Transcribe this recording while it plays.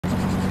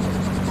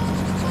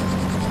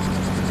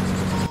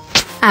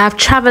I've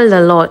traveled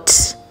a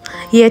lot,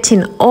 yet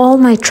in all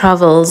my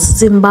travels,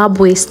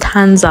 Zimbabwe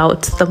stands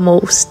out the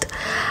most.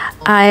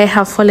 I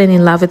have fallen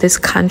in love with this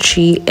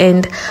country,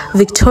 and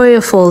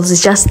Victoria Falls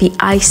is just the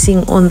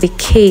icing on the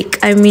cake.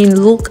 I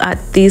mean, look at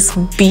this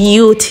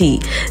beauty.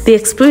 The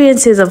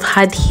experiences I've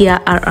had here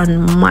are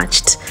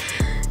unmatched,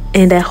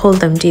 and I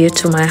hold them dear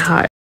to my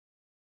heart.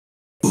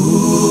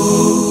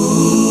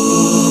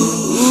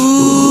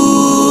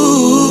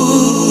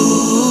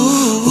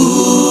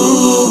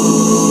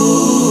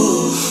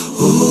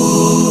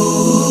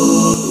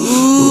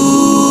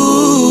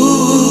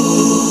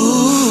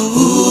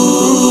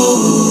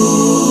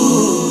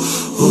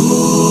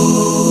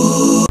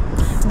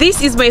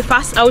 This is my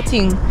first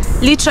outing.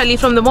 Literally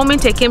from the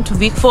moment I came to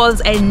Vic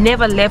Falls, I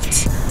never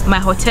left my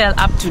hotel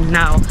up to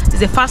now. It's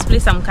the first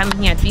place I'm coming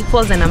here at Vic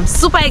Falls, and I'm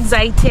super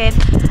excited.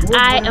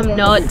 I am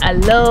not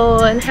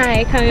alone.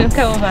 Hi, come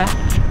over.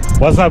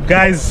 What's up,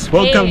 guys?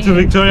 Welcome to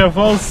Victoria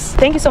Falls.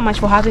 Thank you so much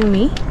for having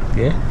me.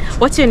 Yeah.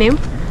 What's your name?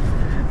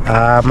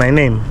 My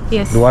name?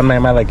 Yes. The one my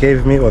mother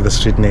gave me, or the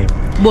street name?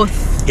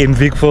 Both. In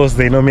Vic Falls,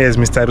 they know me as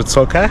Mr.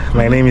 Rutsoka.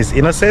 My name is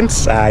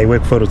Innocent. I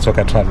work for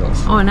Rutsoka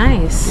Travels. Oh,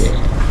 nice.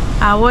 Yeah.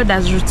 What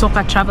does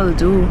Rutsoka Travel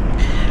do?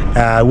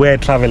 We're a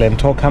travel and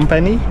tour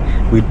company.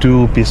 We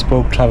do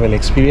bespoke travel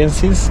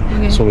experiences.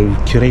 Okay. So we've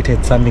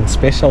curated something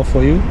special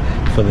for you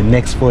for the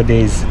next 4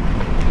 days.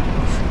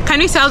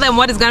 Can you tell them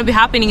what is going to be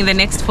happening in the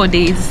next 4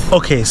 days?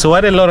 Okay, so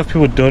what a lot of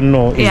people don't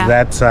know is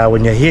that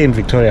when you're here in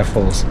Victoria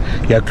Falls,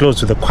 you're close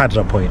to the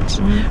Quadra Point,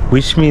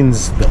 which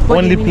means the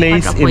only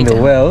place in the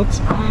world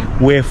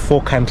where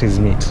 4 countries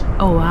meet.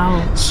 Oh,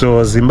 wow.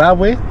 So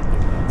Zimbabwe,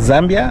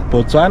 Zambia,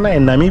 Botswana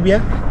and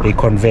Namibia, they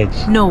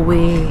converge. No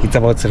way. It's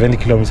about 70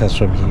 kilometers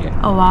from here.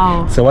 Oh,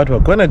 wow. So what we're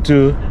gonna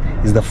do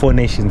is the 4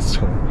 nations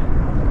tour.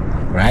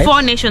 Right?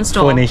 4 nations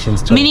tour. 4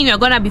 nations tour. Meaning you're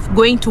gonna be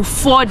going to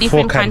 4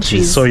 different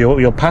countries. So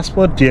your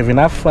passport, do you have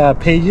enough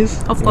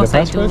pages? Of course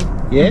I do.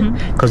 Yeah?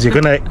 Because you're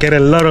gonna get a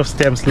lot of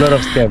stamps,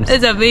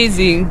 It's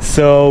amazing.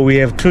 So we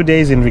have 2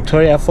 days in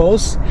Victoria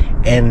Falls,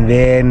 and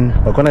then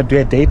we're gonna do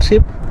a day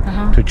trip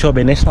to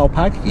Chobe National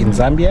Park in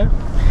Zambia.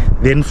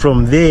 Then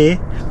from there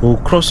we'll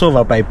cross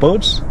over by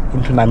boat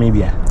into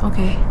Namibia.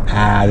 Okay.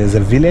 There's a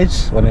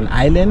village on an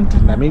island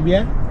in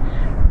Namibia.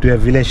 Do a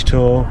village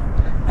tour,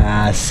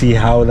 see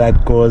how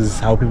that goes,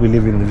 how people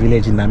live in the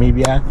village in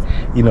Namibia,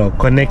 you know,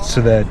 connect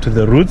to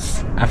the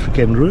roots,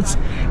 African roots,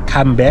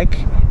 come back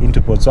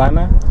into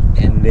Botswana,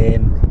 and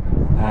then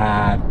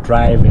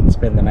drive and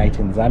spend the night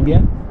in Zambia.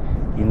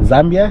 In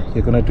Zambia,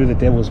 you're gonna do the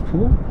Devil's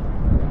Pool.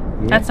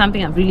 Yeah. That's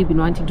something I've really been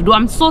wanting to do.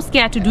 I'm so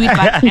scared to do it,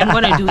 but I'm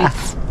gonna do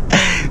it.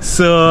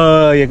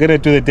 So you're gonna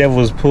do the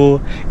Devil's Pool,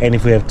 and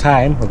if we have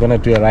time, we're gonna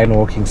do a rhino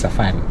walking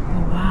safari.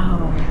 Oh,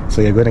 wow.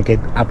 So you're gonna get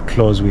up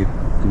close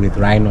with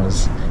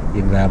rhinos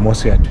in the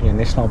Moswe Atunya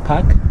National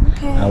Park.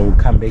 Okay. We'll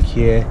come back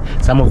here.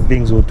 Some of the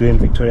things we'll do in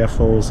Victoria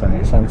Falls,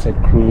 a sunset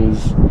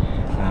cruise,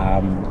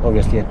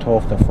 obviously a tour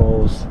of the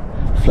falls,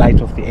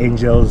 flight of the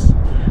angels.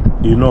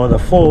 You know, the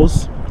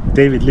falls,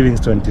 David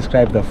Livingstone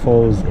described the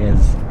falls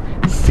as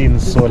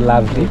scenes so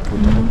lovely,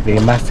 they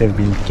must have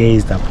been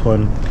gazed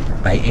upon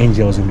by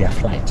angels in their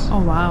flight.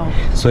 Oh, wow.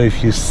 So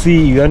if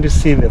you want to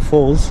see the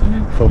falls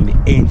from the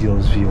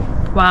angels view,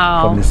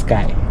 from the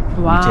sky,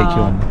 wow, we take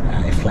you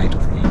on a flight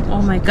of the angels.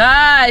 Oh my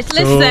gosh,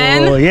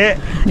 listen. So, yeah,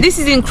 this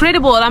is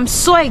incredible. I'm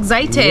so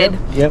excited.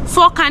 Yep.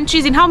 4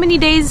 countries in how many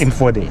days? In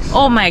 4 days.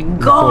 Oh my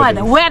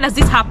god, where does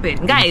this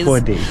happen, guys? In 4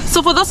 days.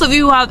 So for those of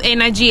you who have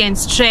energy and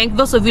strength,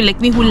 those of you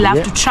like me who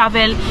love to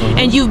travel,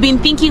 and you've been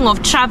thinking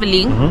of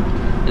traveling,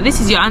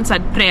 this is your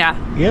answered prayer.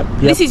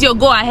 This is your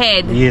go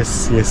ahead.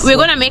 Yes. We're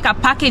gonna make a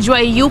package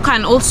where you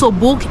can also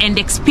book and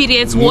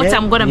experience what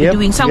I'm gonna be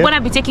doing. So I'm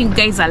gonna be taking you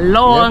guys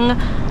along.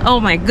 Oh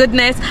my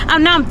goodness.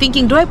 And now I'm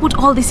thinking, do I put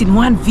all this in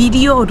one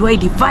video or do I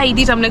divide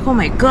it? I'm like, oh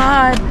my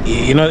god.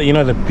 You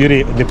know the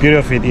beauty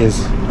of it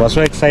is we're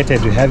so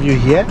excited to have you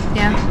here.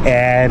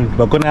 And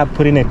we're gonna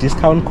put in a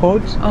discount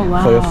code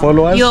for your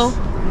followers.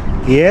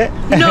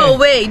 No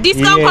way.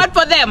 Discount code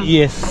for them.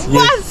 Yes.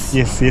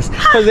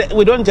 Because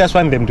we don't just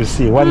want them to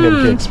see, we want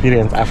them to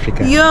experience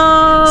Africa.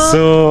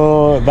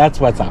 So that's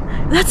what's up.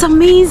 That's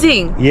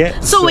amazing.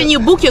 So when you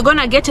book, you're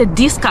gonna get a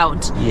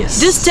discount.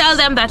 Just tell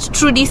them that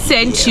Trudy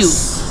sent you.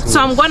 So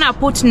I'm gonna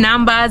put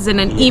numbers and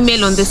an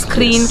email on the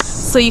screen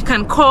so you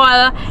can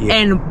call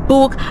and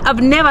book.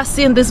 I've never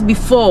seen this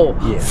before.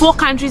 4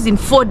 countries in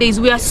 4 days.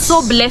 We are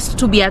so blessed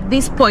to be at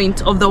this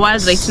point of the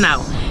world right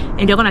now,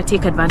 and you're gonna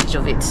take advantage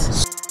of it.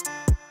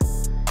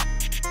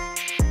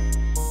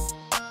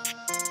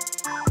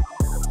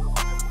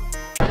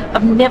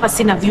 I've never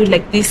seen a view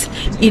like this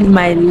in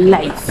my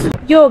life.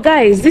 Yo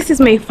guys, this is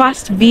my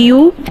first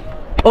view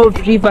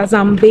of River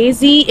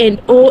Zambezi,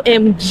 and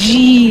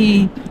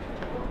OMG,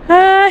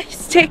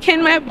 it's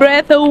taken my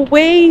breath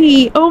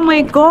away. Oh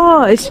my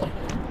gosh,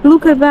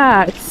 look at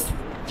that.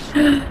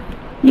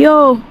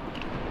 Yo.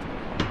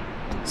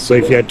 So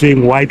if you're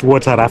doing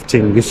whitewater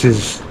rafting, this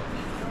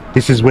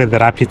is where the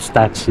rapid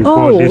starts. You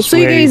go this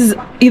way.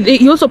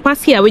 You also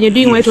pass here when you're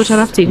doing whitewater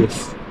rafting?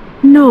 Yes.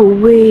 No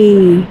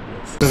way.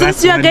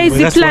 Since you guys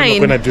zip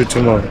line. We're gonna do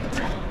tomorrow.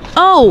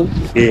 Oh.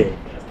 Yeah.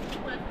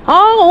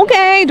 Oh,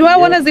 okay. Do I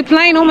want to zip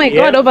line? Oh my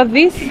God, over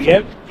this?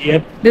 Yep.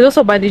 There's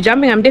also bungee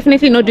jumping. I'm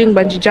definitely not doing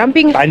bungee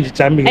jumping. Bungee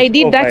jumping. I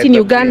did that in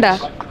Uganda.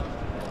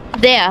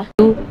 There.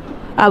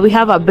 We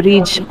have a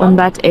bridge on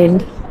that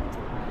end.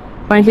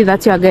 Apparently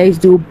that's how guys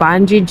do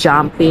bungee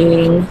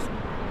jumping.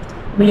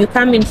 When you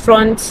come in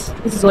front,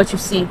 this is what you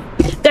see.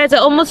 Guys, I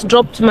almost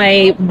dropped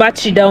my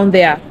battery down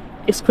there.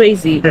 It's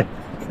crazy.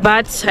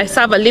 But I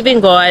serve a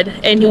living God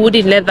and he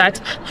wouldn't let that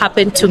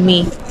happen to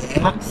me.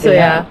 So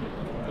yeah.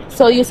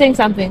 So you're saying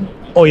something?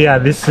 Oh yeah,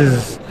 this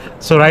is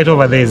so right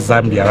over there is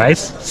Zambia, right?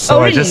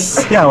 So really?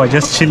 we're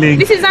just chilling.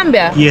 This is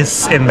Zambia?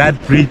 Yes, and that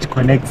bridge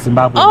connects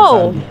Zimbabwe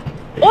oh. with Zambia.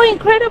 Oh,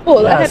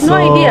 incredible. I had no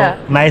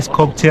idea. Nice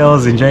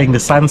cocktails, enjoying the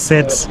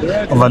sunsets,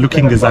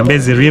 overlooking the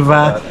Zambezi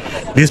River.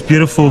 This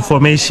beautiful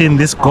formation,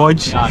 this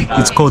gorge,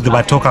 it's called the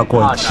Batoka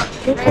Gorge.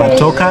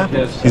 Batoka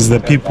is the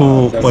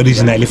people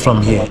originally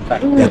from here.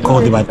 They're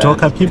called the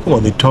Batoka people or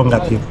the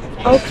Tonga people.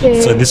 Okay.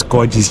 So this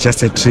gorge is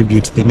just a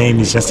tribute. The name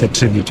is just a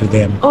tribute to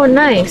them. Oh,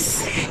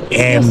 nice.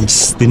 And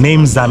the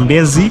name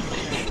Zambezi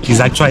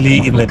is actually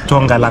in the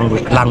Tonga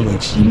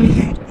language.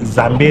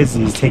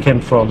 Zambezi is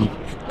taken from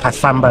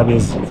Kasamba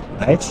Bezi,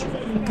 right?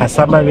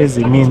 Kasamba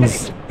Bezi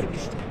means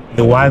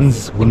the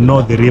ones who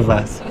know the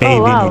river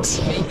bathe in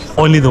it.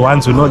 Only the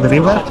ones who know the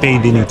river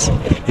bathe in it.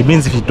 It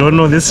means if you don't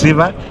know this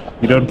river,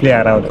 you don't play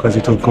around because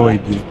it will go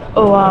with you.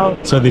 Oh wow.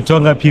 So the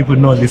Tonga people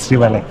know this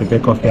river like the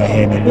back of their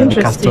hand, and they're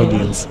the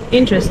custodians.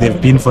 Interesting. They've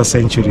been for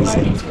centuries,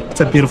 and it's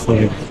a beautiful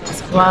river.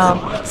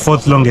 Wow.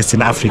 Fourth longest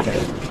in Africa.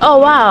 Oh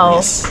wow.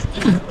 Yes.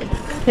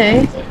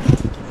 Okay.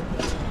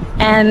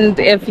 And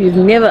if you've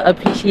never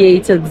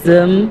appreciated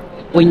them,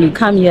 when you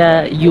come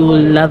here, you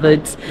will love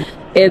it.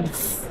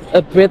 It's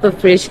a breath of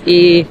fresh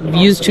air,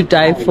 views to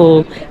die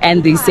for,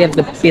 and they serve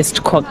the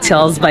best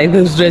cocktails by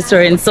this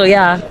restaurant. So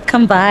yeah,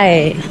 come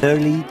by.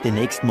 Early the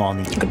next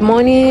morning. Good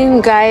morning,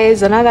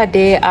 guys. Another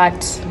day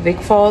at Vic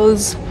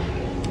Falls.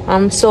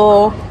 I'm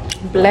so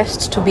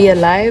blessed to be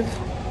alive.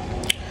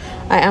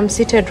 I am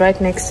seated right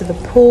next to the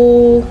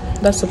pool.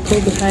 That's the pool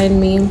behind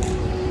me.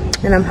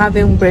 And I'm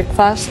having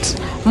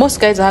breakfast.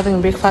 Most guys are having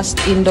breakfast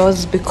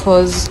indoors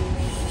because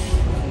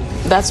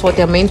that's what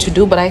they're meant to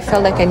do, but I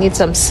felt like I need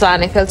some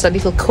sun. I felt a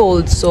little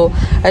cold, so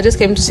I just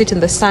came to sit in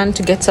the sun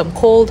to get some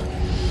cold,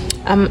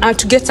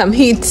 to get some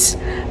heat.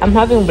 I'm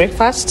having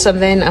breakfast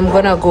and then I'm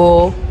gonna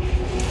go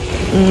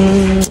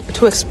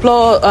to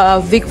explore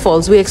Vic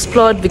Falls. We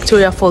explored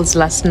Victoria Falls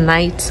last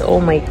night. Oh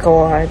my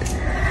God,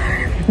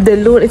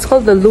 it's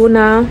called the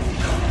Lunar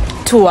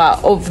Tour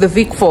of the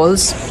Vic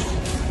Falls.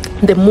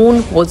 The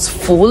moon was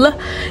full.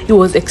 It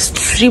was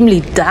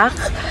extremely dark.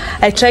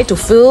 I tried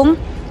to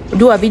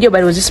do a video,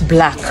 but it was just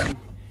black.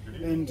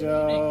 And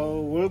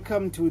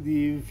welcome to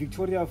the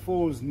Victoria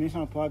Falls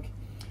National Park,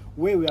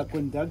 where we are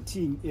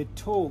conducting a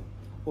tour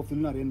of the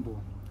lunar rainbow.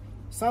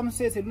 Some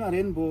say it's a lunar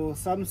rainbow,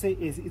 some say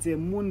it's a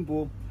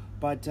moonbow,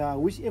 but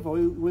whichever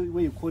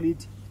way you call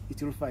it, it's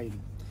still fine.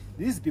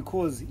 This is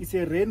because it's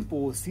a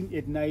rainbow seen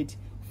at night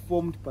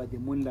formed by the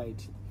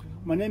moonlight.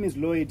 My name is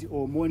Lloyd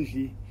or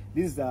Mondli.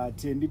 This is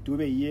Tembi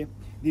Dube here.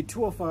 The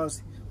two of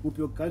us will be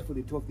your guide for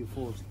the tour of the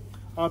falls.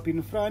 Up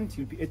in front,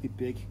 you'll be at the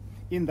back.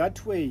 In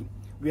that way,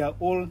 we are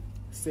all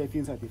safe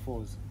inside the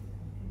falls.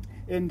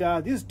 And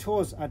these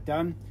tours are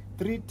done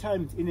 3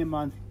 times in a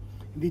month.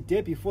 The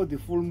day before the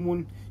full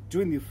moon,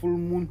 during the full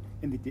moon,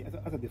 and the day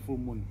after the full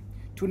moon.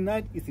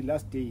 Tonight is the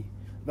last day.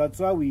 That's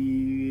why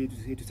we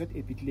had to start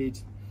a bit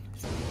late.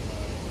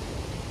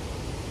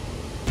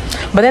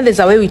 But then there's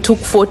a way we took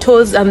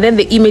photos, and then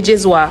the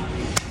images were...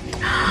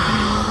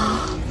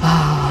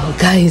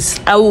 guys,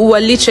 we were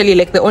literally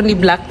like the only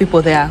black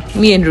people there.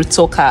 Me and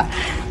Rutoka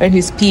and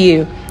his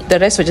PA. The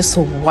rest were just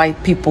so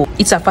white people.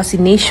 It's a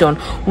fascination.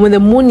 When the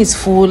moon is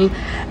full,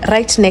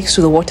 right next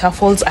to the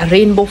waterfalls, a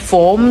rainbow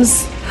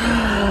forms.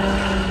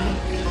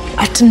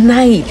 At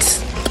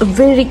night, a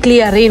very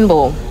clear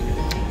rainbow.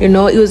 You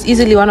know, it was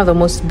easily one of the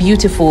most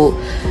beautiful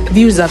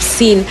views I've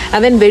seen.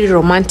 And then very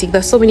romantic.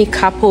 There's so many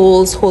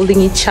couples holding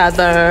each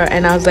other.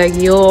 And I was like,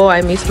 yo,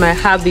 I miss my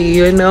hubby,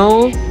 you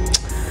know?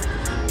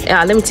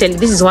 Yeah, let me tell you,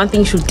 this is one thing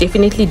you should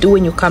definitely do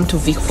when you come to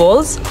Vic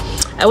Falls.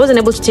 I wasn't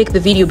able to take the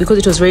video because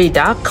it was very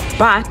dark,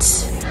 but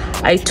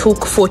I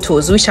took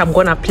photos, which I'm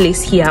gonna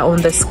place here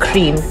on the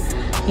screen.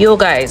 Yo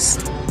guys,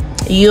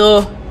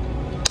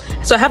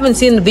 so I haven't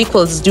seen Vic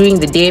Falls during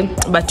the day,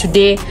 but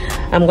today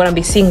I'm gonna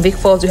be seeing Vic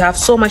Falls. We have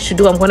so much to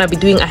do. I'm gonna be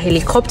doing a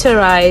helicopter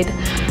ride.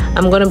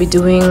 I'm gonna be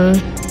doing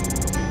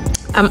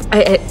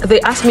they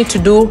asked me to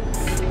do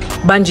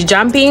bungee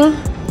jumping.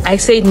 I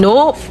said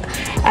no,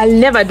 I'll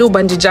never do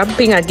bungee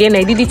jumping again.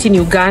 I did it in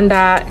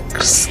Uganda.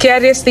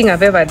 Scariest thing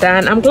I've ever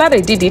done. I'm glad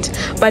I did it,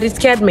 but it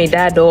scared my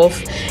dad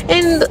off.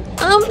 And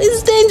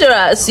it's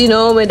dangerous, you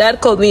know. My dad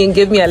called me and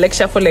gave me a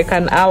lecture for like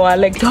an hour.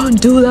 Like, don't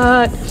do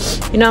that.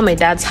 You know, my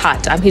dad's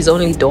heart. I'm his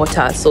only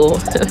daughter. So,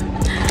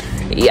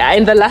 yeah,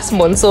 in the last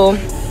month. So,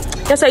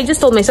 yes, I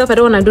just told myself I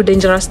don't want to do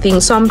dangerous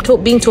things. So I'm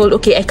being told,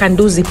 okay, I can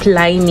do zip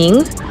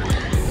lining.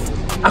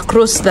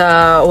 across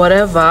the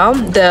whatever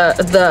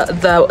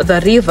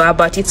the river,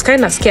 but it's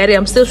kind of scary.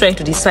 I'm still trying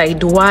to decide,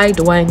 do I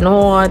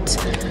not.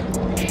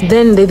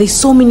 Then there's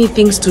so many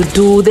things to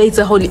do. There's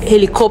a whole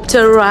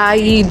helicopter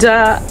ride.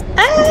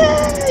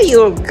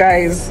 You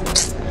guys,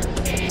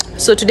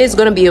 so today's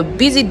gonna be a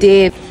busy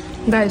day,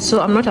 guys.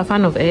 So I'm not a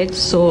fan of eggs,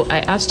 so I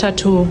asked her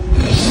to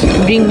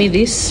bring me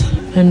this.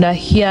 And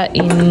here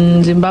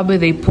in Zimbabwe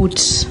they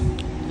put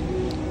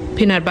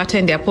peanut butter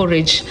in their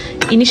porridge.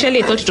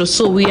 Initially I thought it was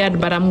so weird,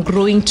 but I'm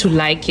growing to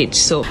like it.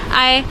 So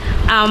I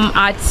am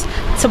at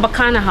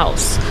Tabakana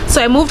house.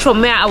 So I moved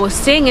from where I was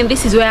staying, and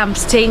this is where I'm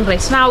staying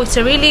right now. It's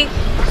a really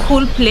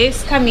cool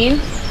place. Come in,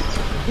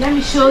 let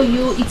me show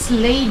you. It's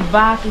laid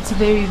back, it's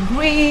very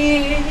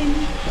green.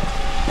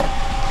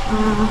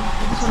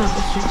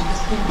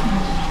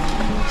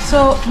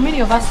 So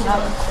many of us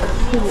love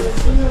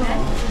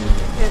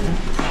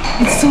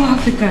it's so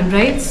African,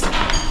 right?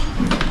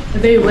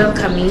 Very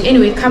welcoming.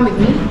 Anyway, come with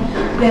me.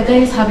 The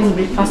guys having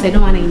breakfast. I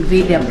don't want to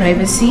invade their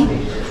privacy.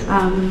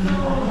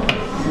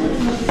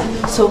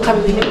 So come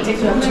with me. Let me take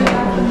you up to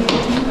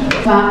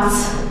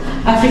facts,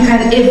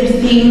 African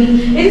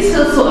everything. It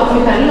feels so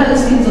African. Look at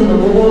those things on the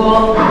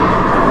wall.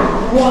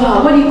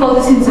 Wow, what do you call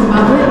this in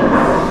Zimbabwe?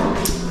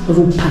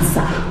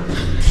 Rupasa.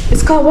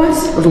 It's called what?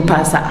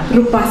 Rupasa.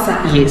 Rupasa.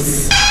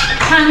 Yes.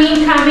 Come in.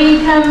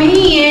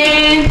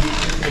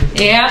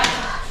 Yeah.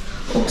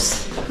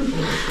 Oops.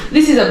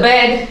 This is a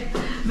bed.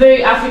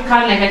 Very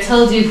African, like I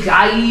told you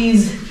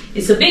guys.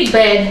 It's a big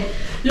bed.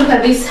 Look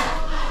at this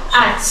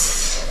art.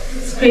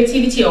 It's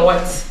creativity or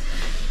what?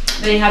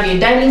 Then you have your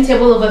dining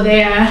table over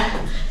there.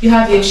 You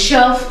have your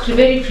shelf,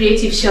 very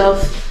creative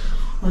shelf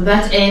on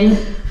that end.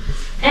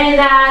 And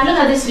look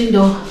at this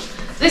window.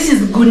 This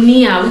is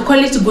gunia. We call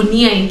it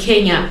gunia in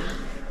Kenya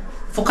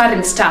for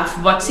carrying stuff.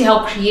 But see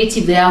how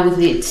creative they are with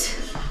it,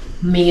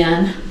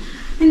 man.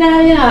 And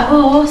yeah,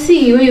 oh,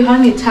 see where you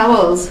hang your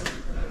towels.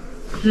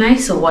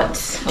 Nice or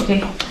what?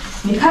 Okay,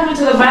 you come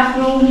into the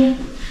bathroom.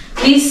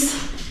 This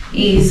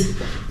is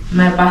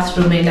my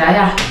bathroom, and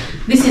yeah,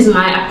 this is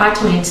my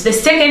apartment. The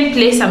second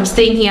place I'm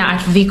staying here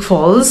at Vic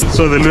Falls.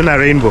 So the lunar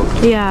rainbow.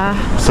 Yeah.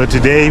 So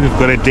today we've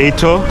got a day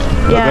tour.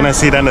 We're gonna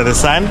sit under the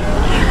sun.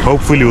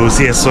 Hopefully we'll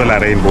see a solar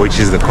rainbow, which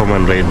is the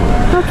common rainbow.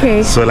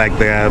 Okay. So like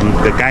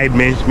the guide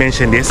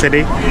mentioned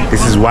yesterday,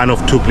 this is one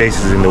of 2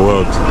 places in the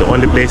world. The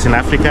only place in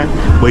Africa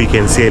where you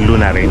can see a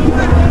lunar rainbow,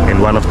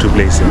 and one of 2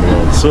 places in the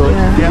world. So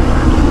yeah.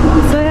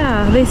 So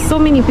yeah, there's so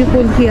many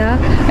people here.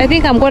 I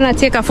think I'm gonna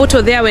take a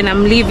photo there when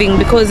I'm leaving,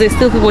 because there's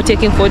still people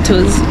taking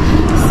photos.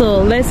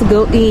 So let's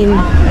go in.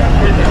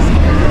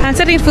 I'm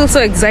starting to feel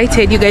so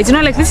excited, you guys. You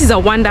know, like, this is a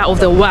wonder of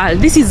the world.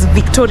 This is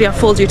Victoria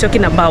Falls you're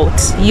talking about.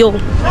 Yo,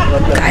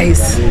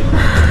 guys.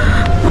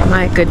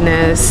 My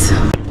goodness.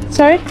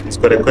 Sorry? It's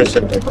got a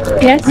question.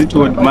 Yes? It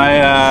would my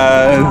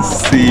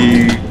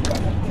see.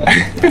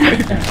 What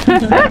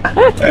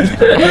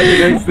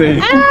did I say?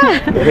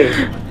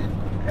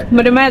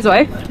 Madama's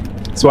wife?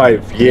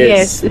 Wife, yes.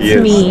 Yes,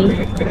 it's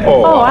me.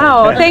 Oh,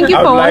 wow. Thank you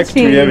for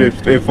watching. I'd like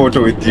to have a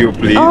photo with you,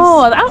 please.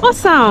 Oh, that's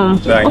awesome.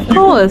 Thank of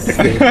course.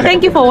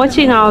 Thank you for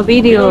watching our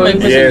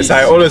videos. Yes,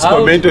 I always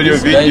comment on your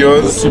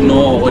videos. To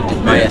know what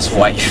Maya's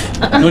wife.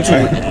 Not to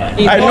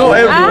I know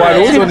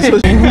everyone. Also on social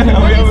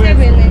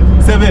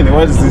 7.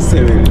 What is this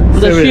 7?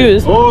 The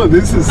shoes. Oh,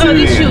 this is 7. Oh,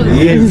 these shoes.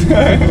 Yes.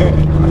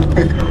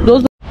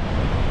 Those.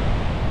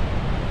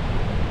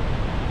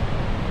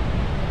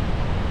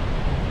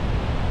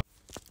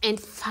 And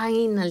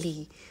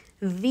finally,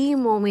 the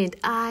moment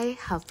I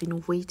have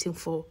been waiting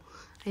for.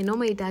 I know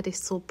my dad is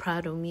so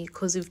proud of me,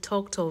 because we've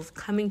talked of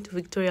coming to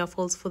Victoria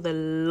Falls for the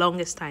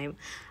longest time.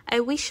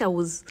 I wish I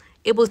was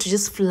able to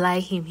just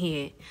fly him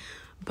here.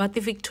 But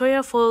the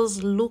Victoria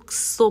Falls looks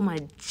so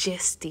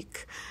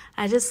majestic.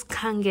 I just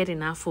can't get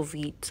enough of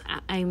it.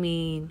 I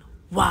mean,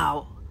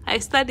 wow. I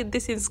studied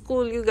this in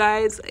school, you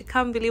guys. I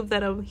can't believe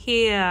that I'm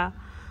here.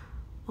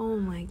 Oh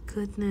my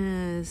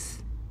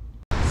goodness.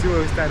 See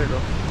where we started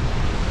off.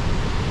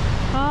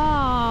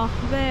 Oh,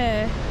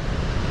 there.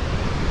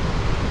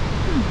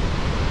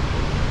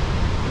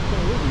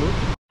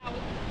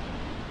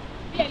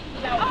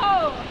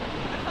 Oh,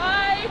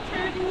 hi,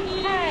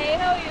 Trudy. Hi,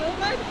 how are you?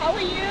 Good. How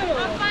are you?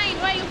 I'm fine.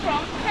 Where are you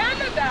from?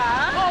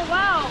 Canada. Oh,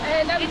 wow.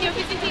 And you're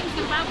visiting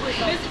Zimbabwe?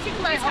 Visiting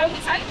my home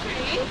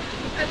country.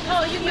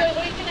 Oh, you're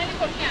originally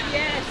from here?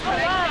 Yes. Oh,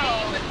 wow. I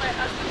came with my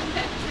husband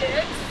and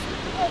kids.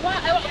 Oh,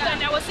 wow.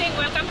 I was saying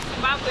welcome to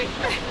Zimbabwe. Is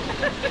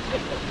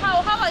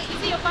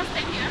it your first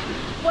time here?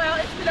 Well,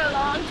 it's been a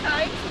long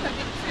time since I've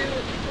been to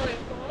Victoria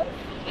Falls.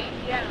 Okay.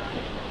 Yeah.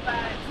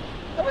 But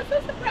I was so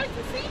surprised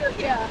to see you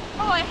here.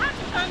 Oh, I had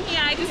to come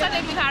here. I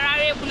decided with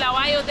Harare,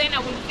 Bulawayo, then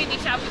I will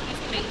finish up with this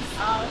place.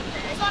 Oh,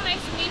 okay. So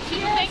nice to meet you.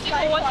 Yes, thank you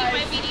for watching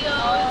my videos.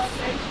 Oh,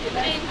 thank you.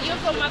 And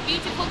you're from a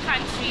beautiful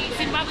country.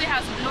 Zimbabwe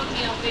has blown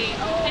me away.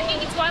 Oh. I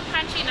think it's one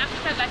country in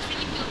Africa that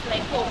really feels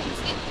like home.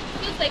 It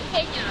feels like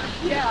Kenya.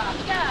 Yeah.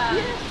 Yeah.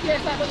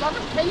 Yes, I have a lot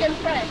of Kenyan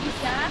friends.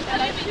 Yeah.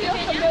 And I Have you feel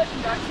been to Kenya?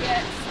 familiar,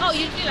 yes. Oh,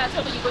 you feel at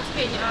home when you go to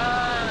Kenya.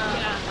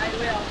 Yeah. I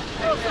will.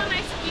 Oh, so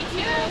nice to meet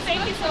you.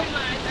 Thank you so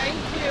much. Thank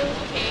you.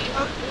 Okay.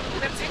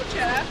 The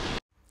picture.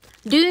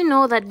 Do you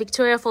know that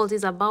Victoria Falls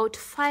is about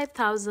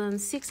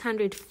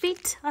 5,600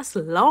 feet? That's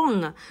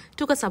long.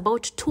 Took us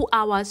about 2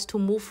 hours to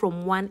move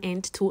from one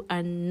end to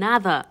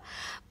another.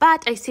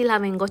 But I still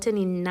haven't gotten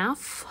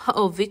enough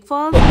of Vic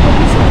Falls.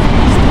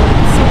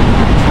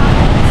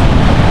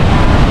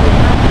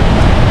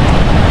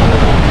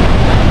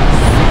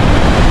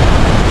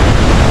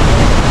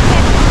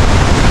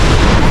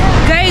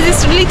 Guys,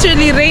 it's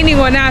literally raining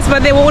on us,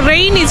 but the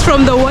rain is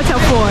from the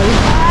waterfall.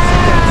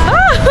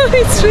 Oh,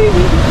 it's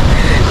raining.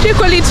 They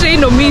call it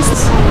rain or mist.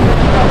 It's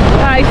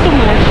too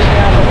much.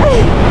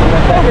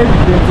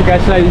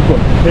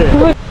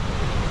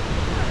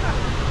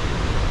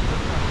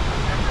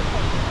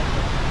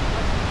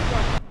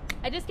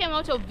 I just came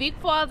out of Vic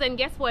Falls and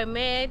guess who I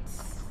met?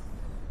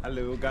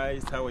 Hello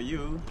guys, how are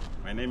you?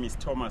 My name is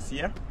Thomas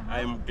here.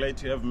 I am glad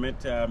to have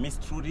met Miss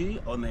Trudy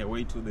on her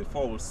way to the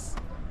falls.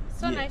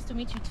 So nice to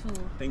meet you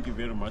too. Thank you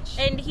very much.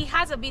 And he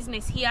has a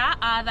business here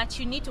that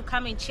you need to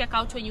come and check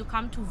out when you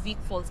come to Vic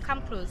Falls.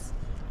 Come close.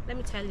 Let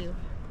me tell you.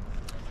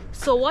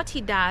 So what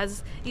he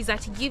does is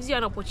that he gives you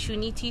an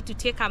opportunity to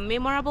take a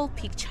memorable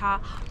picture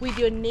with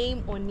your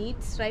name on it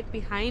right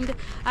behind,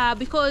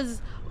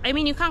 because I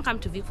mean you can't come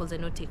to Vic Falls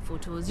and not take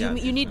photos. Yeah,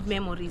 you need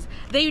memories.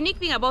 The unique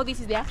thing about this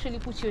is they actually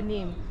put your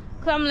name.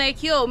 I'm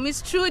like, yo,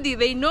 Miss Trudy,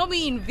 they know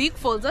me in Vic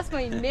Falls. That's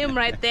my name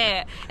right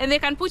there. And they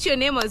can put your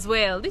name as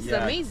well. This is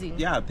amazing.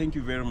 Yeah, thank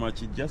you very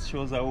much. It just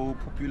shows how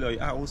popular you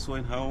are also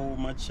and how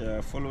much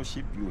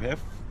followership you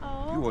have.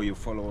 You or your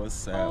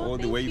followers all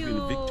the way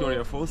in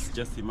Victoria Falls.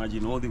 Just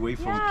imagine all the way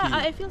from Kenya.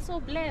 I feel so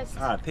blessed.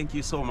 Thank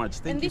you so much.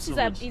 Thank and you this so is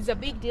much. is a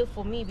big deal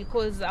for me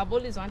because I've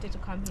always wanted to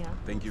come here.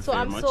 Thank you so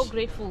very I'm much. so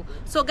grateful.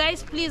 So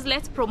guys, please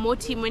let's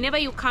promote him. Whenever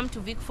you come to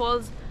Vic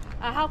Falls,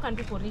 how can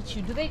people reach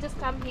you? Do they just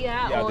come here?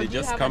 Yeah, or they do you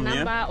just have come a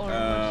here. number or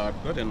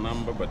I've got a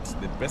number, but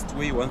the best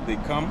way once they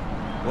come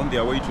on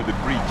their way to the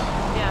bridge.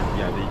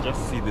 Yeah, they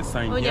just see the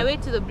sign on here. their way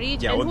to the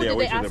bridge. Yeah, and on who their do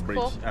way they to ask the bridge.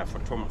 for? For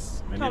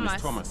Thomas. My name is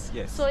Thomas.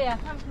 Yes. So yeah,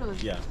 come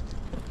close. Yeah.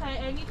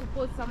 I need to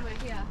post somewhere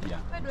here. Yeah.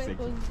 Where do I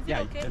Exactly. post? Is it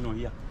okay? No,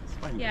 here. It's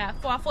fine. Yeah,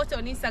 for a photo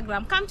on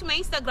Instagram. Come to my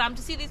Instagram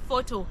to see this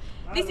photo.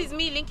 This is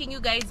me linking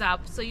you guys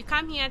up. So you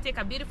come here, take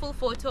a beautiful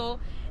photo,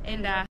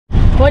 and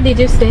What did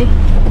you say?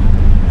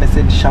 I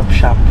said sharp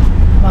sharp.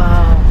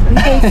 Wow. You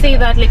can say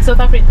that like South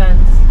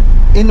Africans.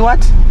 In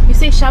what? You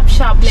say sharp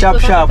sharp like Sharp,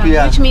 South sharp, Africans,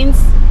 yeah. which means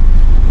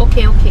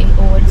okay or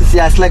what?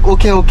 Yeah, it's like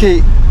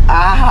okay.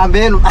 Ah,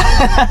 man.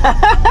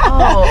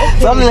 Oh, okay.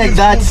 Something like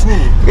that.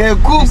 Yeah,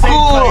 cool.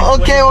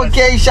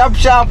 Okay. Sharp.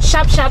 Sharp,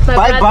 my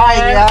Bye.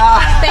 brother.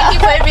 Yeah. Thank you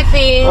for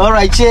everything. All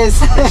right,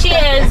 cheers.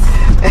 Cheers.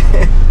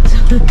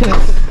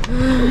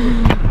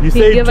 You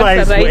say it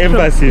twice for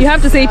emphasis. You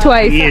have to say it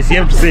twice. Yes, you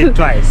have to say it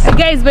twice.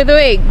 Guys, by the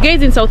way,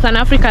 guys in Southern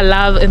Africa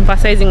love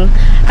emphasizing,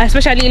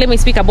 especially let me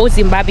speak about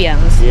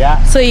Zimbabweans.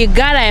 Yeah. So you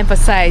gotta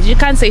emphasize. You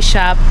can't say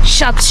sharp.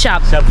 Sharp.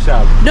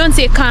 Don't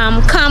say come.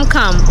 Or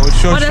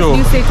show. What else do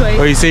you say twice?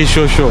 Or you say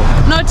show.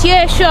 Not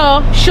yeah,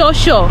 sure.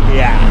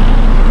 Yeah.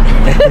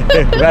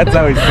 That's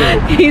how we say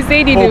it. He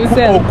said it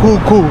himself.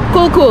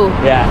 Cool.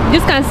 Yeah.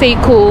 Just can't say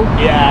cool.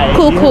 Yeah.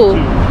 Cool.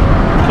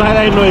 But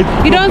I know it.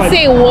 You don't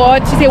say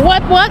what. You say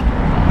what?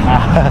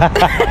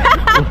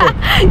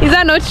 Is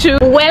that not true?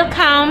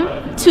 welcome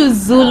to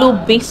Zulu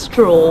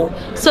Bistro.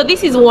 So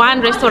this is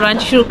one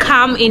restaurant you should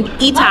come and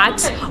eat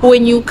at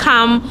when you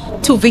come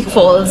to Vic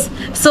Falls.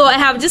 So I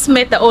have just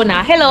met the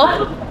owner. Hello.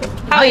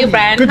 How are you,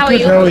 Brian? Good, How are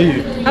you? How are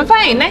you? I'm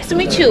fine. Nice to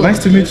meet you.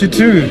 Nice to meet you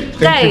too.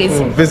 Thank you Guys.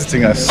 for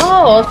visiting us.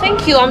 Oh,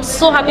 thank you. I'm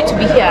so happy to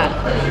be here.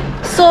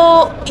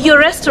 So your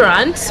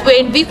restaurant, we're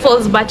in Vic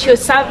Falls, but you're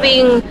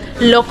serving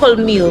local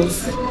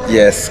meals.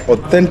 Yes,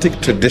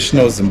 authentic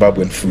traditional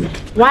Zimbabwean food.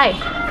 Why?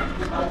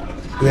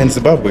 We're in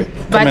Zimbabwe.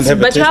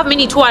 But you have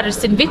many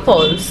tourists in Vic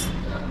Falls.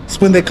 So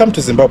when they come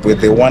to Zimbabwe,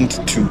 they want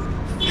to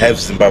have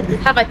Zimbabwe.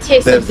 Have a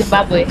taste of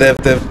Zimbabwe.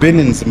 They've been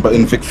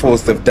in Vic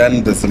Falls. They've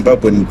done the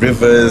Zimbabwean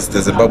rivers, the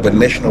Zimbabwean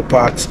national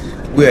parks.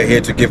 We are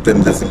here to give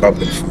them the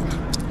Zimbabwean food.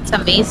 It's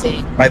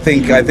amazing. I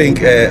think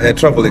a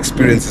travel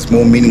experience is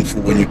more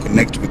meaningful when you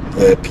connect with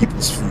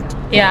people's food.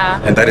 Yeah.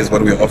 And that is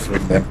what we're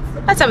offering them.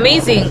 That's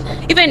amazing.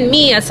 Even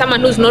me, as someone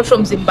who's not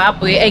from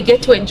Zimbabwe, I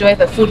get to enjoy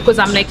the food because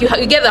I'm like, you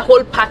get the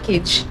whole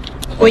package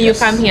when you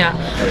come here.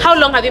 How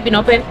long have you been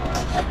open?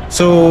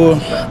 So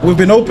we've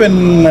been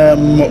open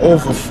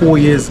over 4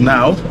 years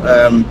now,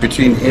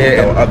 between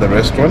here and our other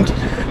restaurant,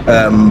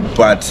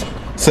 but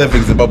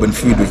serving Zimbabwean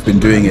food we've been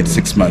doing it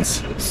 6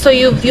 months. So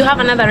you have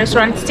another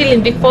restaurant still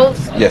in Vic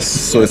Falls? Yes,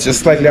 so it's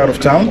just slightly out of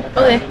town.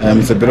 Okay.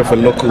 It's a bit of a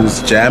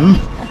locals jam,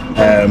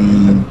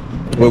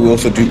 where we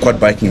also do quad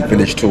biking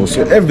village tours.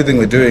 So everything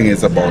we're doing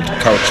is about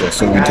culture.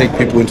 So we take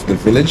people into the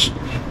village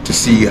to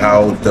see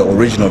how the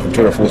original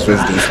Victoria Falls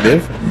residents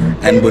live,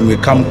 and when we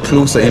come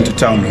closer into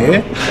town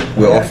here,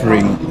 we're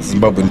offering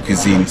Zimbabwean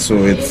cuisine. So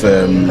it's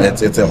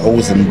a whole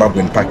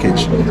Zimbabwean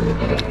package.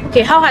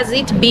 Okay, how has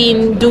it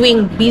been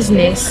doing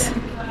business,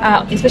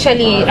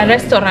 especially a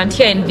restaurant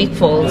here in Vic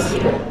Falls?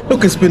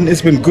 Look, it's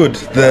been good.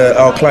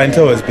 Our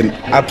clientele has been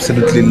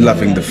absolutely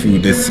loving the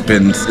food. It's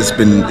been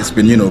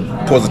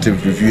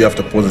positive review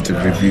after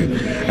positive review.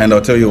 And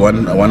I'll tell you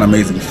one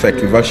amazing fact: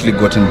 we've actually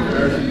gotten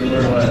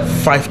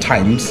 5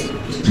 times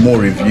more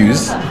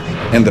reviews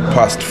in the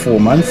past 4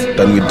 months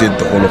than we did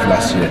the whole of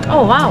last year.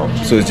 Oh wow.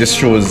 So it just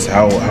shows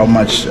how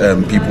much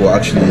people are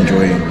actually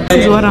enjoying.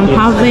 This is what I'm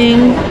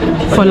having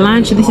for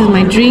lunch. This is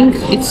my drink.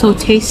 It's so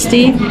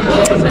tasty.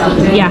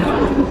 Yeah,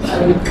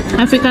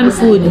 African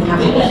food.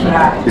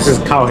 This is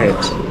cow head.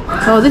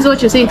 Oh, this is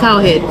what you're saying, cow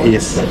head?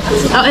 Yes.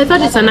 Oh, I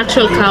thought it's an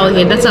actual cow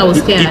head. That's why I was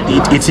scared.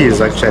 It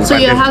is actually. So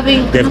you're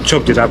having... They've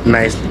chopped it up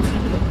nice.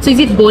 So is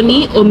it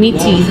bony or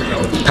meaty?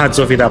 Parts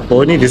of it are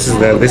bony. This is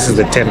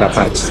the tender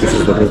part. This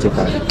is the meaty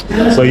part.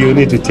 So you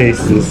need to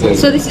taste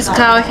this. So this is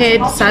cow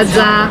head,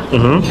 sadza,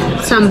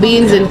 some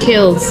beans and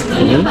kales.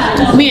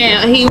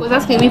 He was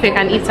asking me if I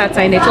can eat sadza,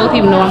 and I told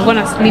him no, I'm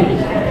gonna sleep.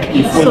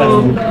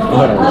 So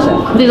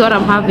this is what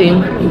I'm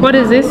having. What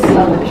is this?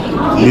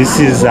 This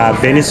is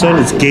venison.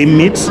 It's game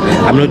meat.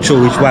 I'm not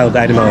sure which wild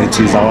animal it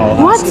is.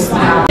 What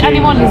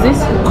animal is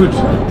this? Good.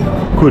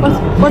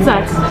 What's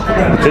that?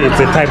 It's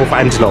a type of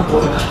antelope.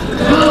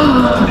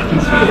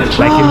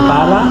 Like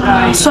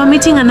impala. So I'm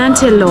eating an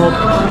antelope.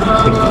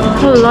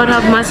 Oh Lord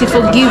have mercy,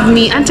 forgive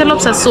me.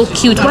 Antelopes are so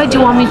cute. Why do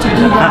you want me to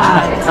do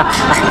that?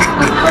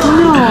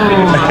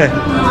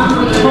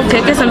 No. Okay,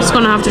 I guess I'm just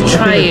gonna have to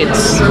try it.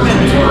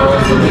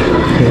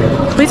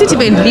 But is it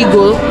even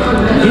legal?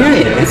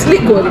 Yeah, it's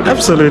legal.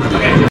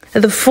 Absolutely.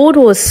 The food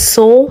was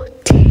so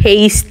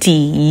tasty.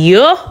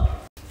 Yo,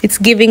 it's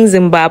giving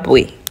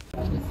Zimbabwe.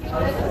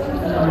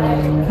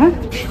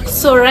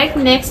 So right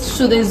next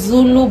to the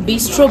Zulu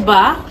Bistro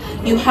Bar,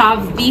 you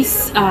have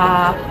this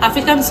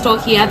African store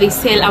here. They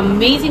sell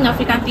amazing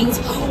African things.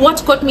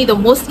 What caught me the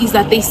most is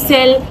that they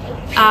sell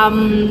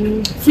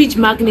fridge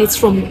magnets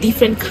from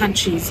different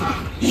countries.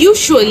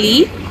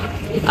 Usually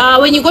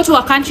when you go to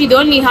a country, they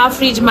only have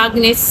fridge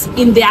magnets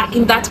in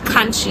that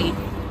country.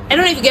 I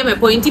don't know if you get my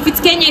point. If it's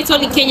Kenya, it's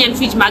only Kenyan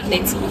fridge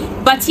magnets,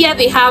 but here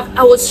they have...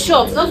 I was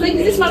shocked. I was like,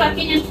 is this not a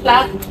Kenyan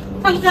flag?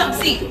 Come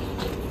see,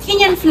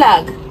 Kenyan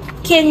flag.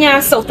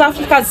 Kenya, South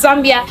Africa,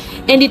 Zambia,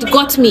 and it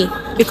got me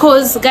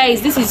because,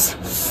 guys, this is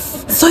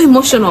so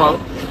emotional.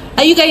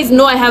 You guys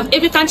know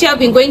every country I've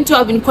been going to,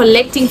 I've been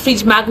collecting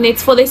fridge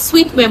magnets for the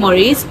sweet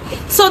memories.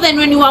 So then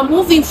when we were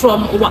moving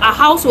from a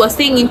house we were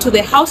staying into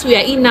the house we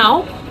are in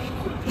now,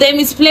 they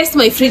misplaced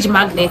my fridge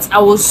magnets. I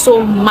was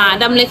so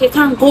mad. I'm like, I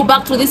can't go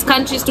back to these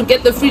countries to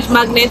get the fridge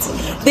magnets.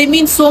 They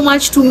mean so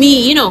much to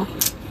me, you know.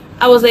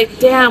 I was like,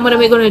 damn, what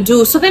am I gonna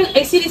do? So then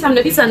I see this, I'm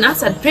like, it's an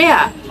answered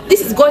prayer.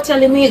 This is God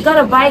telling me you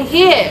gotta buy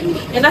here,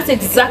 and that's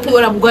exactly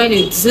what I'm going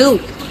to do.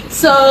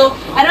 So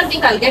I don't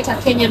think I'll get a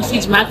Kenyan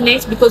fridge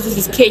magnet because this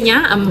is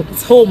Kenya.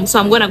 It's home, so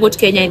I'm gonna go to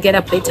Kenya and get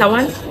a better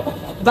one.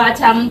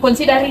 But I'm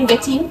considering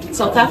getting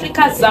South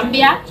Africa,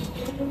 Zambia,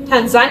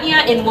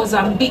 Tanzania, and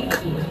Mozambique.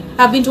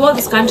 I've been to all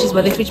these countries,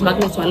 but the fridge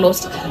magnets were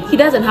lost. He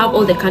doesn't have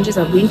all the countries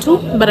I've been to,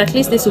 but at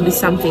least this will be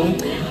something.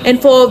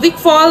 And for Vic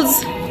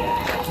Falls,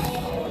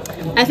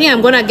 I think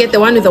I'm gonna get the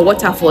one with the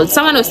waterfall.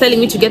 Someone was telling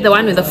me to get the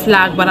one with the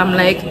flag, but I'm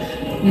like,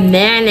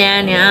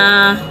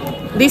 nah.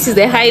 This is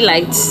the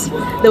highlight,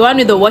 the one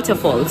with the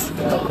waterfalls.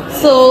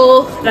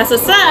 So that's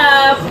what's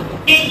up.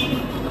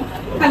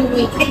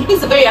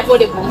 It's very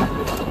affordable.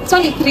 It's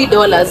only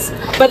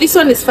 $3, but this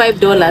one is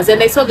 $5,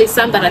 and I saw there's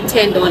some that are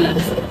 $10.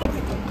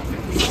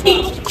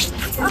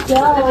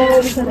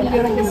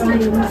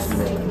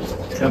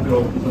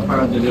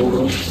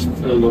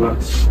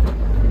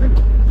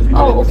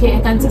 Oh, okay,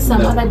 I can see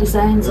some other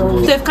designs. So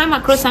I've come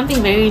across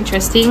something very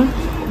interesting.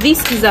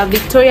 This is a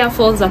Victoria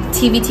Falls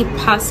activity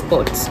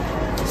passport.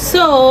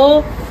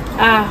 So,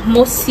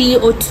 Mosi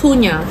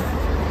Otunya.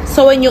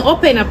 So when you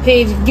open a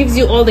page, it gives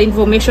you all the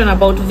information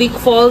about Vic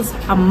Falls,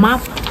 a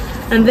map,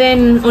 and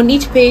then on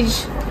each page,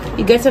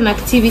 you get an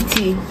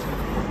activity.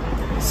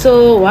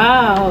 So,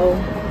 wow.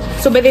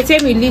 So by the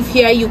time you leave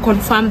here, you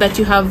confirm that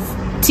you have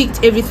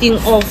ticked everything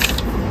off.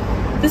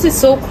 This is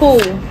so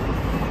cool.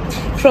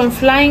 From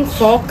flying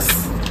fox,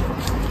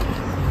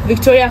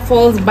 Victoria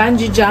Falls,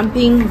 bungee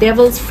jumping,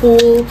 Devil's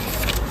Pool,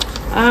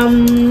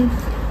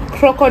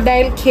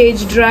 crocodile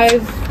cage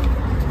drive,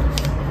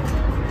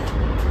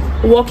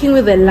 walking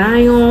with the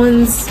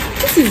lions.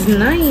 This is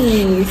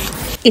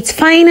nice. It's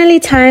finally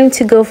time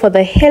to go for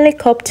the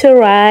helicopter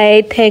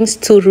ride thanks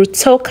to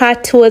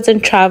Rutoka Tours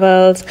and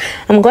Travels.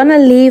 I'm gonna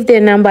leave their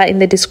number in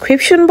the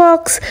description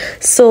box,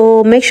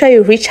 so make sure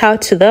you reach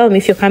out to them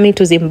if you're coming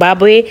to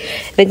Zimbabwe.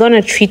 They're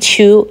gonna treat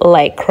you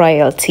like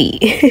royalty.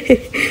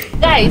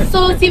 Guys,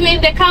 so see, when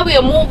the car we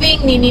are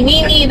moving,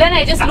 nini, then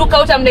I just look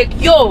out, I'm like,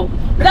 yo,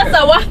 that's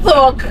a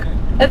warthog.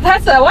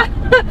 That's a what?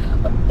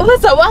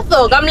 That's a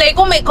warthog. I'm like,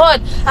 oh my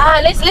god,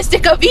 let's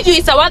take a video.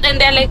 It's a what? And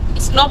they're like,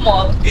 it's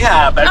normal.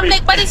 Yeah, but I'm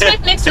like, but it's right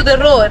next to the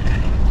road.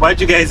 what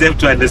you guys have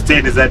to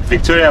understand is that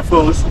Victoria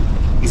Falls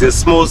is a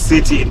small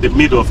city in the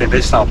middle of a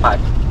national park.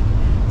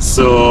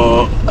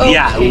 So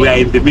yeah, we are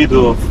in the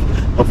middle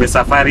of a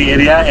safari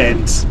area,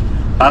 and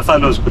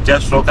buffaloes could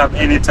just rock up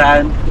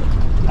anytime.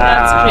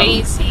 That's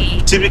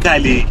crazy.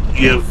 Typically,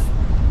 you have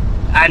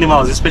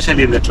animals,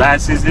 especially in the dry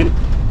season,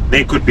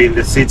 they could be in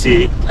the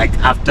city like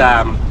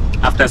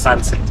after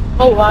sunset.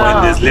 Oh wow!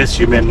 When there's less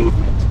human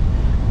movement.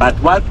 But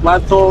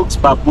warthogs,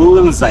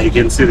 baboons, you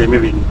can see them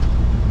even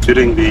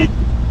during the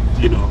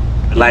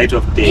light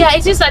of day. Yeah,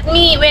 it's just that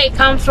me, where I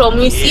come from,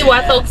 you see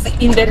warthogs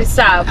in the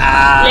reserve.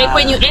 Like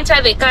when you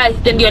enter the car,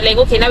 then you're like,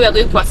 okay, now we are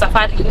going for a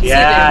safari. You see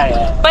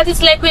them. But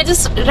it's like we're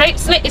just right.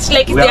 It's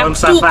like they are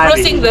two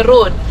crossing the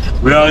road.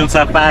 We are on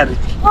safari.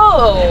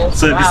 Oh.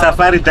 So the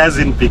safari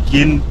doesn't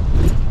begin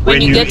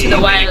when you get to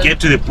the wild. You get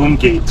to the boom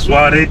gate. We're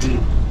already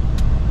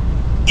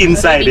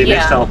inside the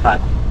national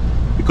park.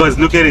 Because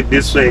look at it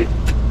this way.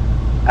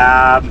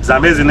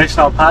 Zambezi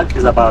National Park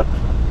is about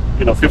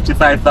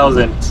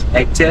 55,000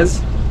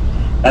 hectares.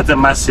 That's a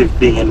massive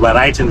thing, and we're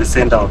right in the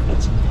center of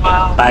it.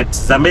 Wow. But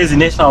Zambezi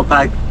National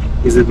Park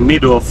is in the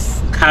middle of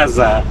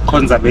Khaza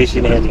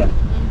Conservation Area,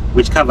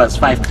 which covers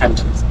 5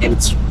 countries, and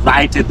it's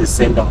right at the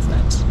center of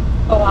that.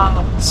 Oh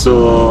wow.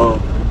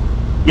 So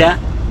yeah,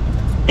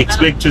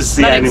 expect to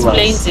see animals. That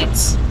explains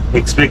it.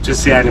 Expect to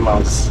see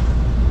animals.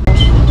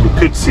 You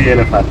could see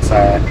elephants.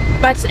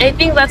 But I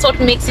think that's what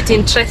makes it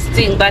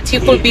interesting, that you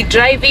could be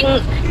driving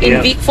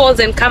in Vic Falls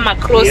and come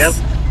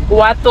across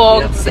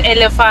warthogs,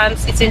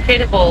 elephants. It's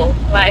incredible.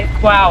 Like,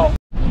 wow.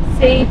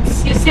 You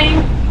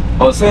saying?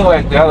 I was saying,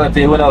 like the other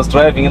day when I was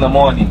driving in the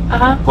morning,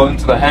 going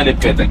to the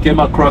helipad, I came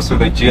across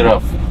with a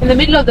giraffe. In the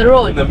middle of the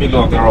road? In the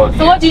middle of the road.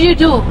 So what did you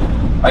do?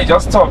 I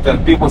just stopped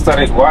and people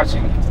started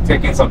watching,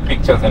 taking some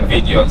pictures and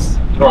videos.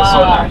 It was so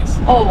nice.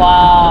 Oh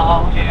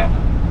wow. Yeah.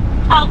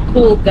 How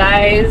cool,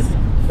 guys.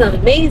 It's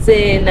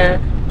amazing.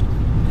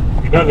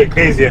 You know the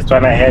craziest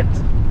one I had?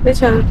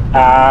 Which one?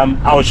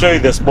 I'll show you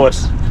the spot.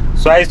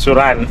 So I used to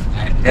run.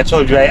 I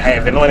told you I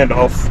have an on and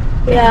off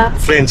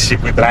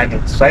friendship with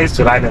running. So I used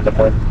to run in the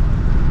morning.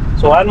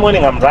 So one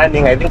morning I'm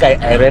running, I think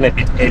I ran a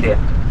bit earlier.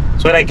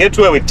 So when I get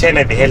to where we turn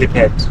at the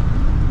helipad,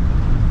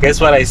 guess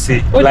what I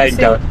see lying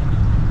down?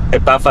 A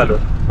buffalo.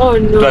 Oh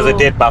no. It was a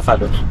dead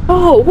buffalo.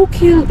 Oh, who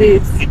killed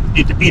it?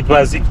 It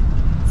was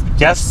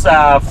just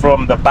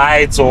from the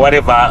bites or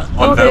whatever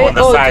on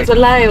the side. It was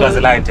a lion. It was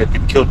a lion. It had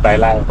been killed by a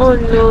lion. Oh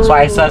no. So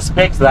I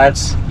suspect that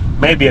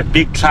maybe a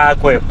big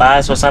truck or a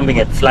bus or something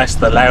had flashed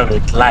the lion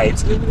with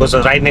lights because it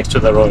was right next to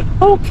the road.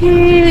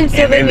 Okay. So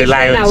and then the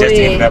lion just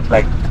ended up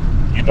like,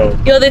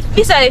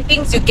 these are the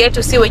things you get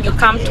to see when you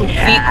come to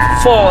Vic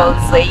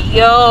Falls.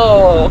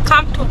 Yo,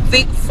 come to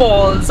Vic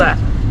Falls. So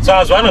I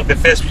was one of the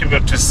first people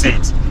to see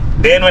it.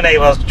 Then when I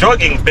was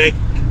jogging back,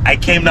 I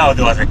came now,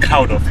 there was a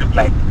crowd of people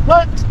like,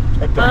 what?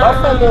 Like the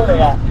buffalo?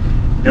 Yeah.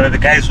 There were the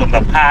guys from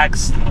the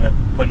parks, the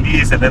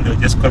police, and then they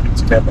were just coming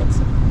together.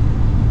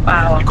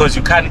 Wow. Because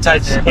you can't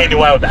touch any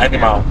wild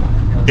animal,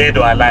 dead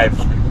or alive,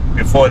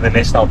 before the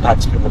national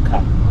parks people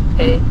come.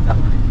 Okay.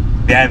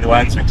 They are the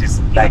ones which is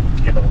like,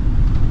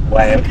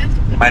 were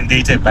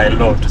mandated by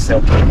law to say,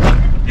 okay,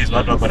 this is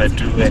what we're going to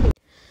do. And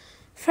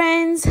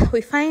friends,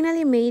 we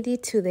finally made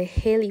it to the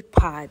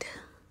helipad.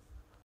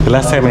 the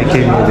last time I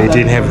came here, they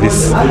didn't have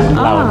this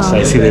lounge.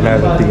 I see they now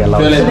have a bigger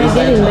lounge. So they're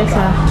getting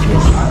better.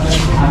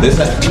 This?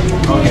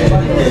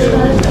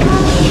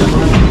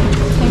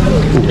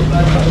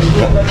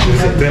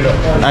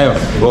 Ayo,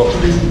 go.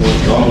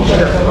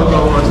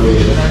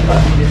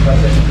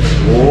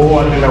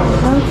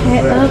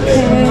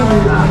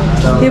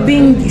 Okay. You're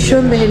being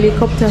shown the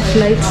helicopter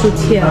flight route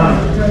here.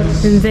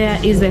 And there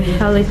is a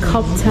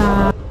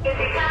helicopter.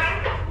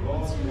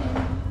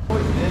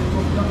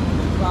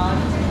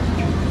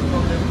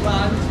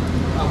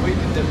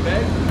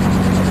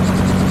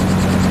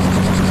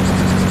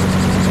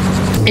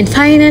 And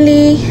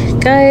finally,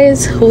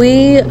 guys,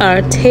 we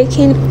are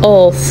taking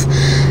off.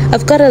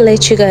 I've got to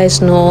let you guys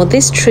know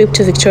this trip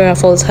to Victoria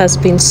Falls has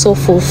been so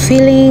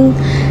fulfilling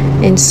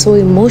and so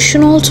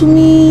emotional to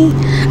me.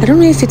 I don't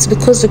know if it's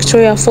because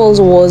Victoria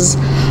Falls was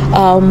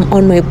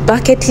on my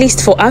bucket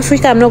list for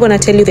Africa. I'm not going to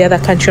tell you the other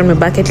country on my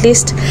bucket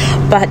list,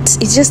 but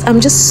it's just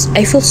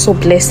I feel so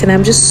blessed and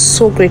I'm just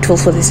so grateful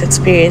for this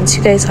experience.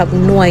 You guys have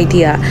no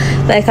idea.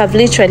 Like, I've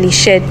literally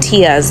shed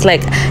tears.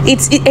 Like,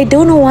 I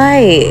don't know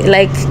why.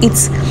 Like,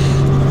 it's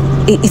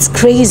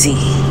crazy.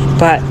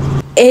 But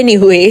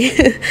anyway,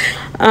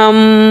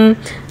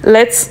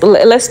 let's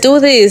do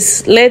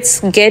this. Let's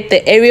get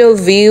the aerial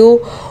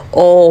view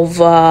of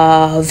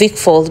Vic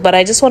Falls. But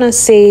I just want to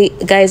say,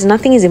 guys,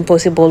 nothing is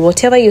impossible.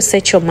 Whatever you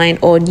set your mind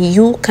on,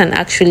 you can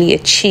actually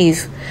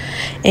achieve.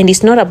 And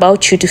it's not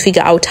about you to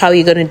figure out how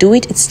you're going to do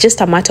it. It's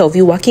just a matter of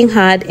you working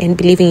hard and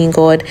believing in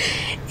God,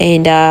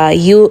 and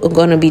you're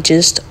going to be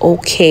just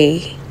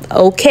okay.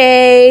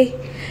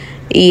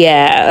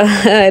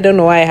 Yeah. I don't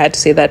know why I had to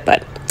say that,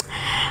 but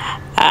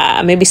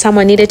maybe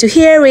someone needed to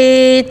hear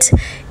it.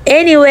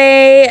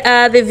 Anyway,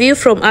 the view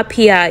from up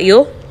here,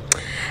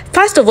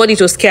 First of all, it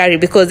was scary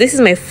because this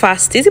is my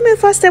first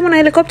time on a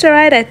helicopter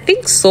ride? I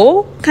think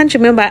so. Can't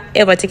remember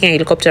ever taking a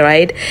helicopter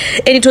ride.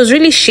 And it was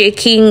really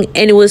shaking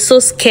and it was so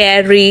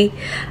scary.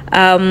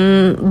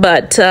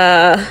 But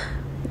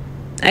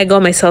I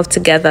got myself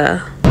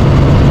together.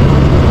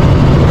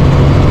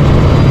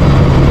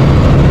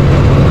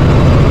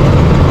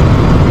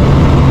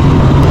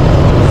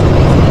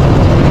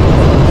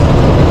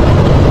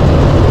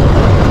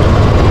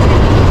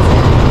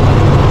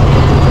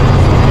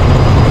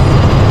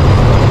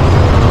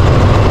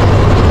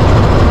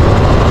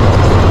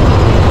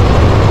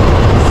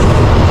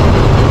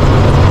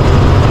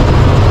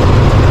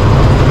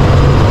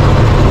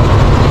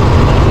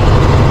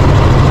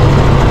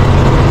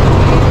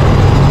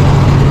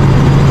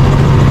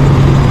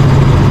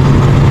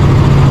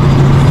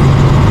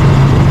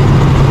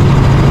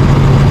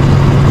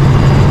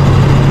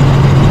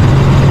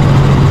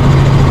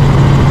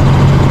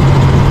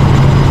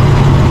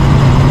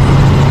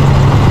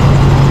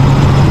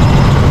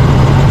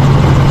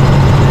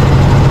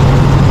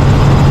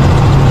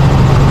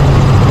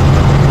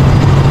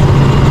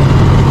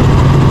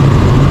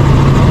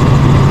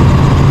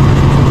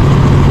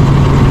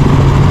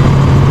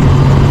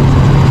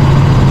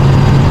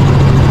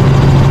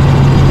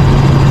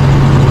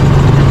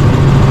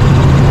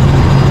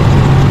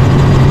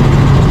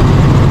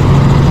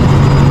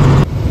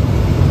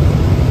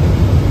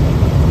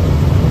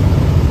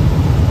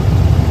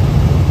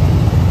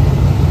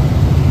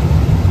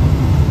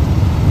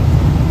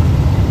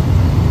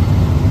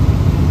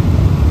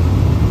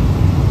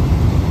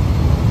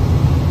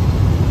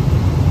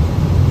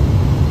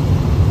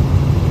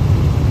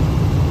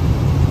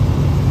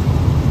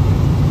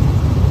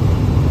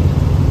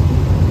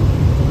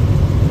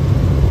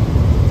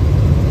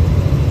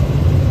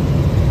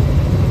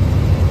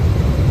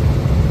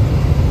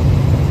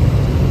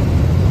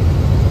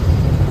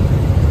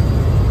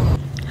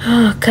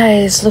 Oh,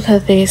 guys, look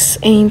at this.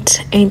 Ain't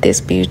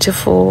this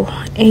beautiful?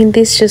 Ain't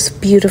this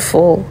just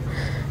beautiful?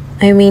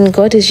 I mean,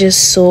 God is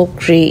just so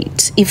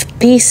great. If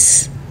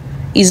this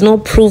is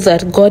not proof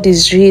that God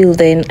is real,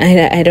 then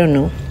I don't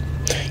know.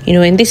 You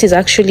know, and this is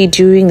actually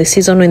during the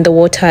season when the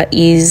water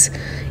is,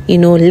 you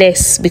know,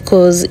 less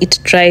because it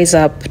dries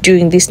up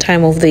during this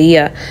time of the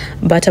year.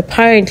 But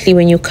apparently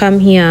when you come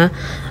here,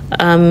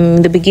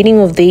 the beginning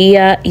of the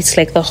year, it's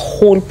like the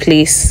whole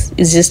place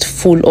is just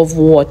full of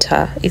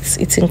water.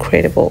 It's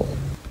incredible.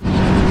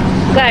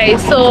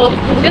 Guys, so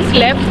we just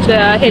left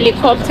the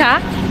helicopter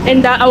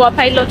and our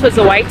pilot was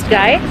a white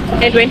guy,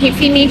 and when he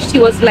finished he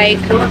was like,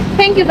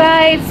 thank you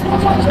guys,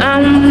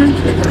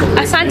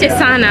 asante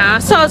sana.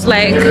 So I was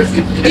like,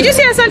 did you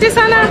say asante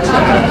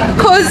sana?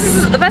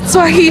 Cause that's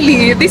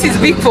Swahili, this is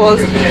Big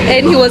Falls.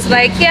 And he was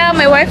like, yeah,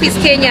 my wife is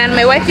Kenyan,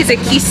 my wife is a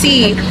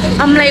Kisii.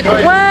 I'm like,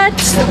 what?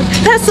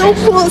 That's so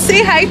cool,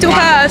 say hi to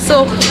her.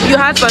 So your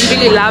husband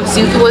really loves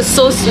you. He was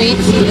so sweet.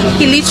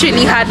 He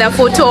literally had a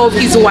photo of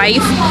his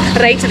wife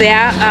right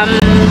there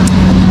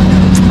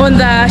on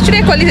the, should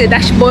I call it the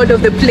dashboard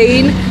of the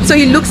plane? So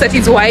he looks at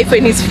his wife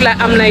and his flat.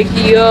 I'm like,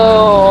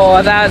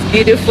 yo, that's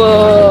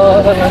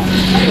beautiful.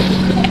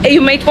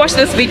 You might watch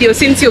this video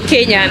since you're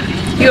Kenyan.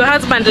 Your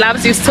husband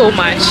loves you so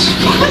much.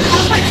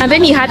 And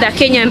then he had a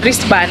Kenyan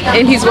wristband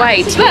and he's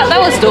white. Well, that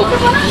was dope.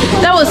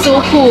 That was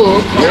so cool.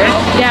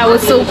 Yeah, it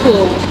was so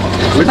cool.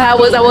 But I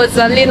was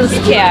a little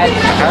scared.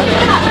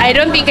 I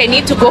don't think I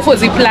need to go for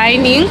zip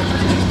lining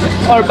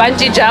or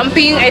bungee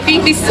jumping. I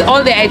think this is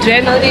all the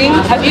adrenaline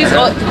I've used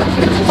all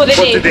for the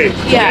day.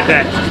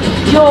 Yeah.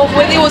 Yo,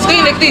 when it was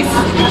going like this,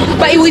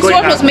 but it was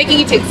what was making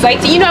it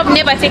exciting. You know, I've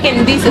never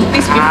taken this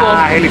before.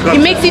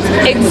 It makes it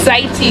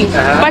exciting,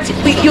 but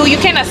you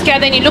kind of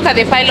scared. Then you look at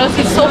the pilot;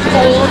 he's so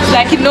cool,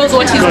 like he knows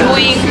what he's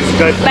doing,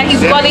 like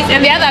he's got it.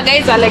 And the other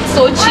guys are like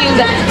so chill.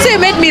 So it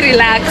made me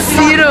relax.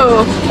 You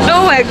know.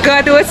 Oh my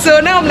God, it was so.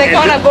 Now I'm like, I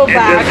wanna go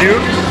back.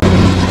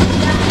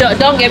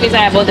 Don't get me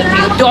started about the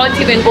view. Don't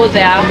even go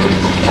there.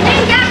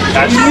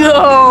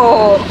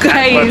 Yo,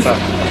 guys,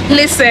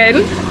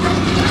 listen.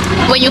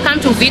 When you come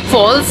to Vic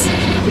Falls,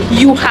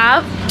 you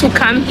have to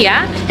come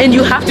here and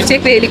you have to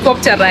take the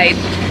helicopter ride.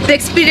 The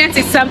experience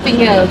is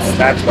something else.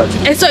 That's what.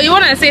 And so you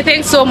want to say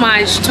thanks so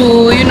much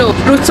to, you know,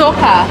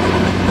 Rutoka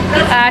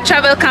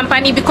travel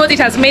company, because it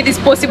has made this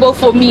possible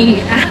for me.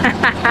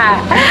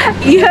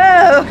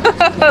 Yo,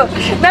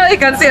 now you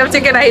can say I've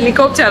taken a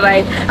helicopter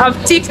ride.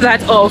 I've ticked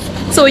that off.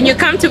 So when you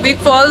come to Vic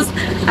Falls,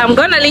 I'm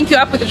gonna link you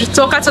up with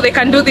Rutoka so they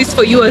can do this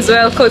for you as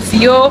well. Cause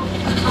yo,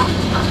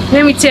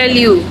 let me tell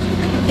you,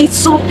 it's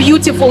so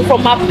beautiful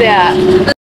from up there.